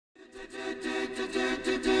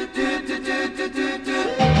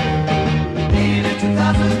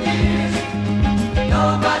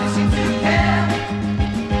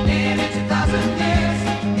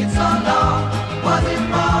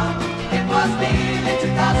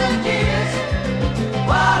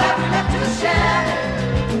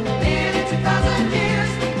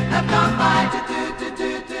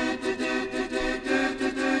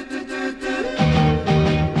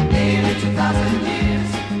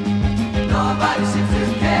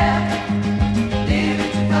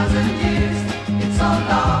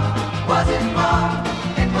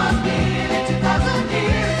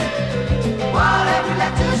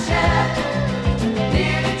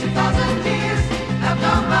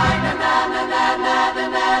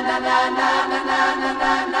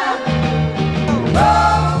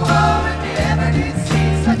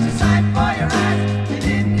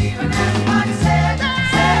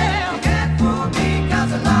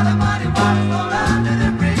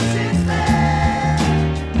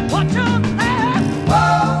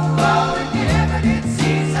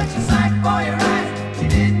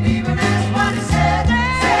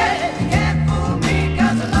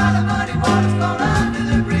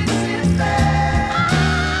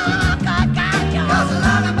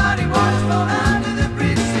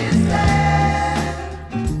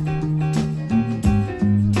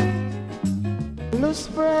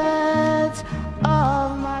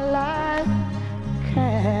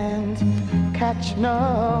catch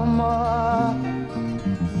no more.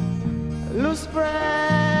 Loose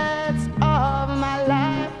threads of my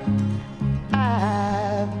life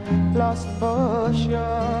I've lost for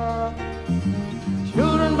sure.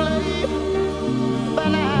 Children play by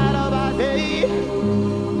night or by day,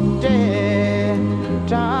 they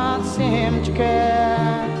don't seem to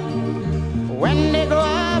care. When they grow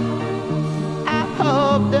up, I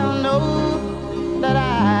hope they'll know that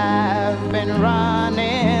I've been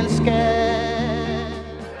running scared.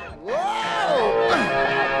 Whoa!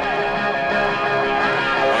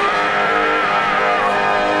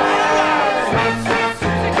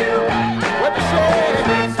 What you say?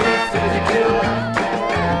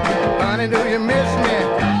 Honey, do you miss me?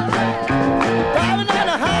 Driving down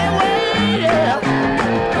the highway, yeah.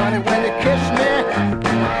 Honey, when you kiss me,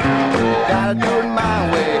 gotta do it my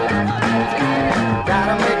way.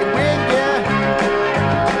 Gotta make it with ya.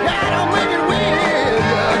 Gotta make it with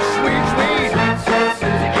ya. Sweet, sweet.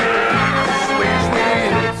 Sweet, sweet.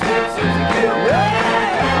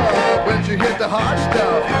 Yeah. When you hit the hard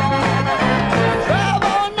stuff. Drive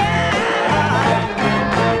all night.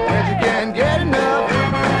 When you can't get enough.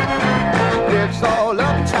 It's all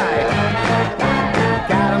uptight.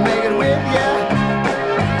 Gotta make it with ya.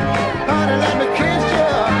 Honey, let me kiss ya.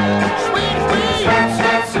 Sweet, sweet.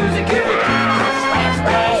 Sweet, Susie Q. Sweet,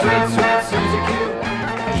 sweet. Sweet Susie Q.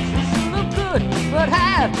 Look good, but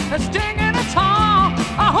have a sting and a tongue.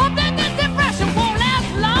 I hope that this depression won't last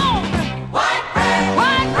long. White bread,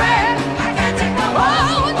 I can't take no more.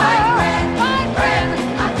 White bread,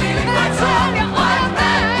 I'm feeling quite strong. White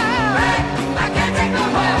bread, I can't take no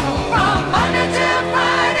more. From Monday till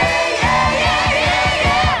Friday, yeah, yeah, yeah,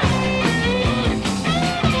 yeah.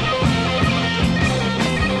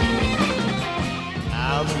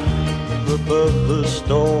 I'll be above the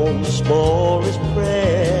storm, the smallest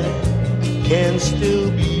prayer can still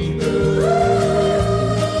be heard.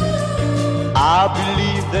 I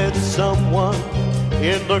believe that someone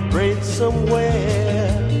in the great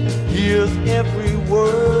somewhere hears every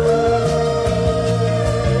word.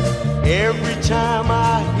 Every time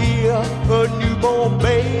I hear a newborn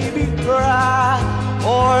baby cry,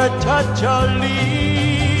 or touch a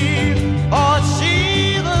leaf, or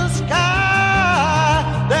see the sky,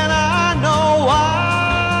 then I know why.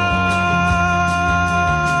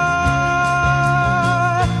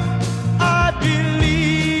 I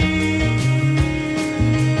believe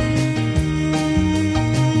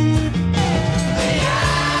the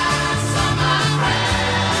answer, my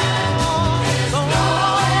friend, is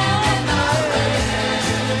blowing in the wind.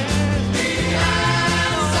 The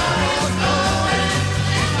answer is blowing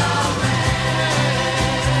in the wind.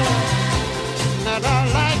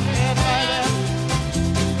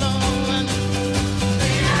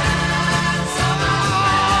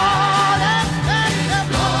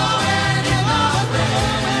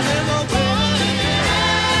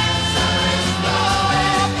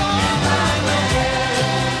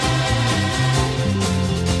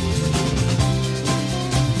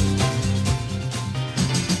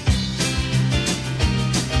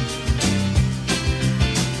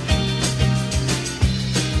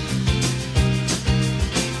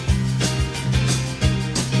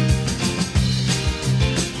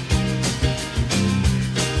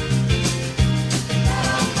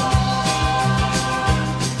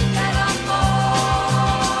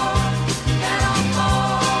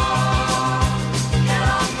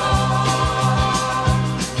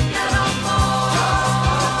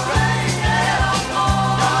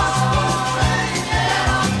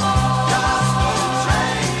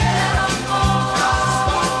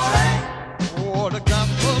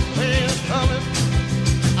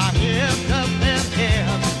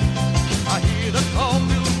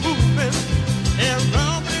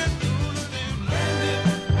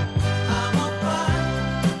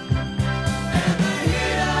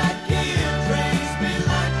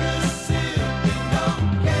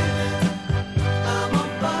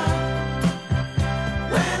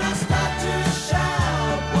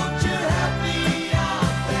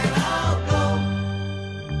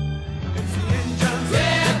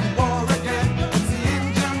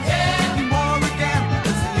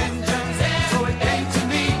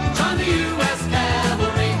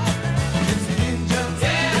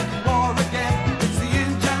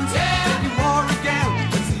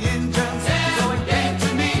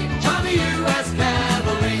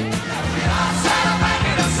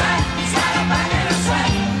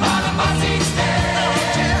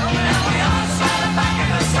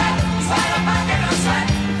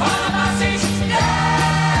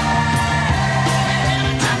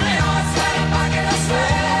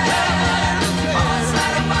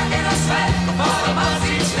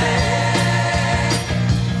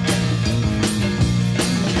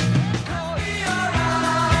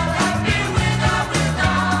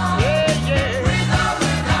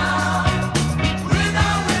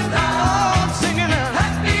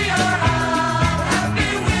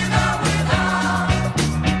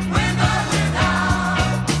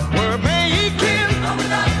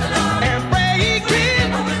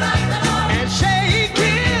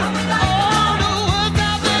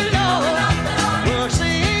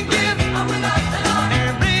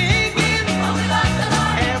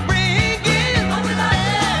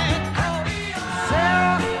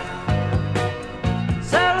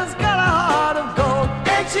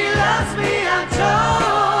 loves me, I'm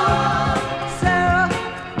told.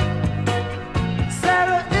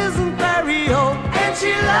 Sarah isn't very old, and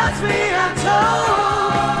she loves me, I'm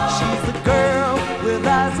told. She's a girl with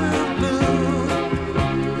eyes of blue,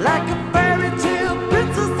 like a fairy tale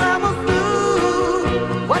princess I must do.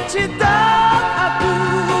 What she does, I do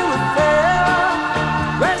with Sarah.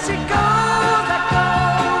 Where she goes, I go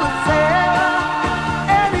with Sarah.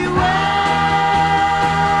 Anywhere,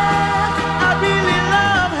 I really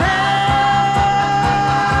love her.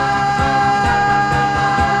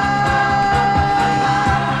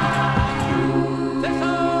 This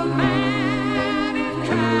old man is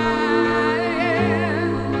crying.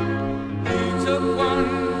 He took one,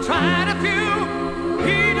 tried a few.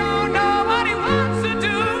 He don't know what he wants to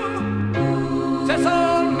do. This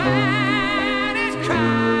old man is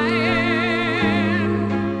crying.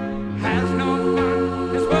 Has no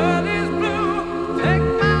fun, his world is blue. Take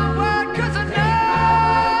my word, 'cause I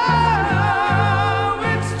know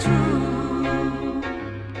it's true.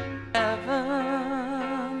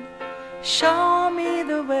 Heaven, show me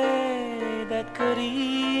the way that could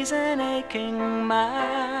ease an aching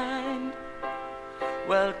mind.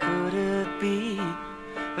 Well, could it be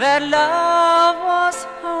that love was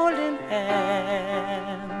holding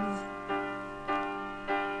hands?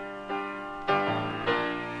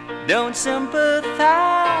 Don't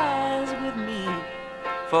sympathize with me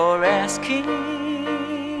for asking.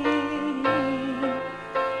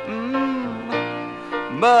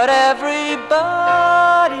 But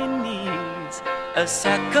everybody needs a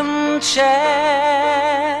second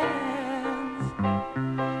chance.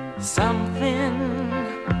 Something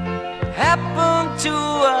happened to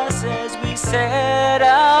us as we said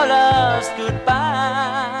our loves goodbye.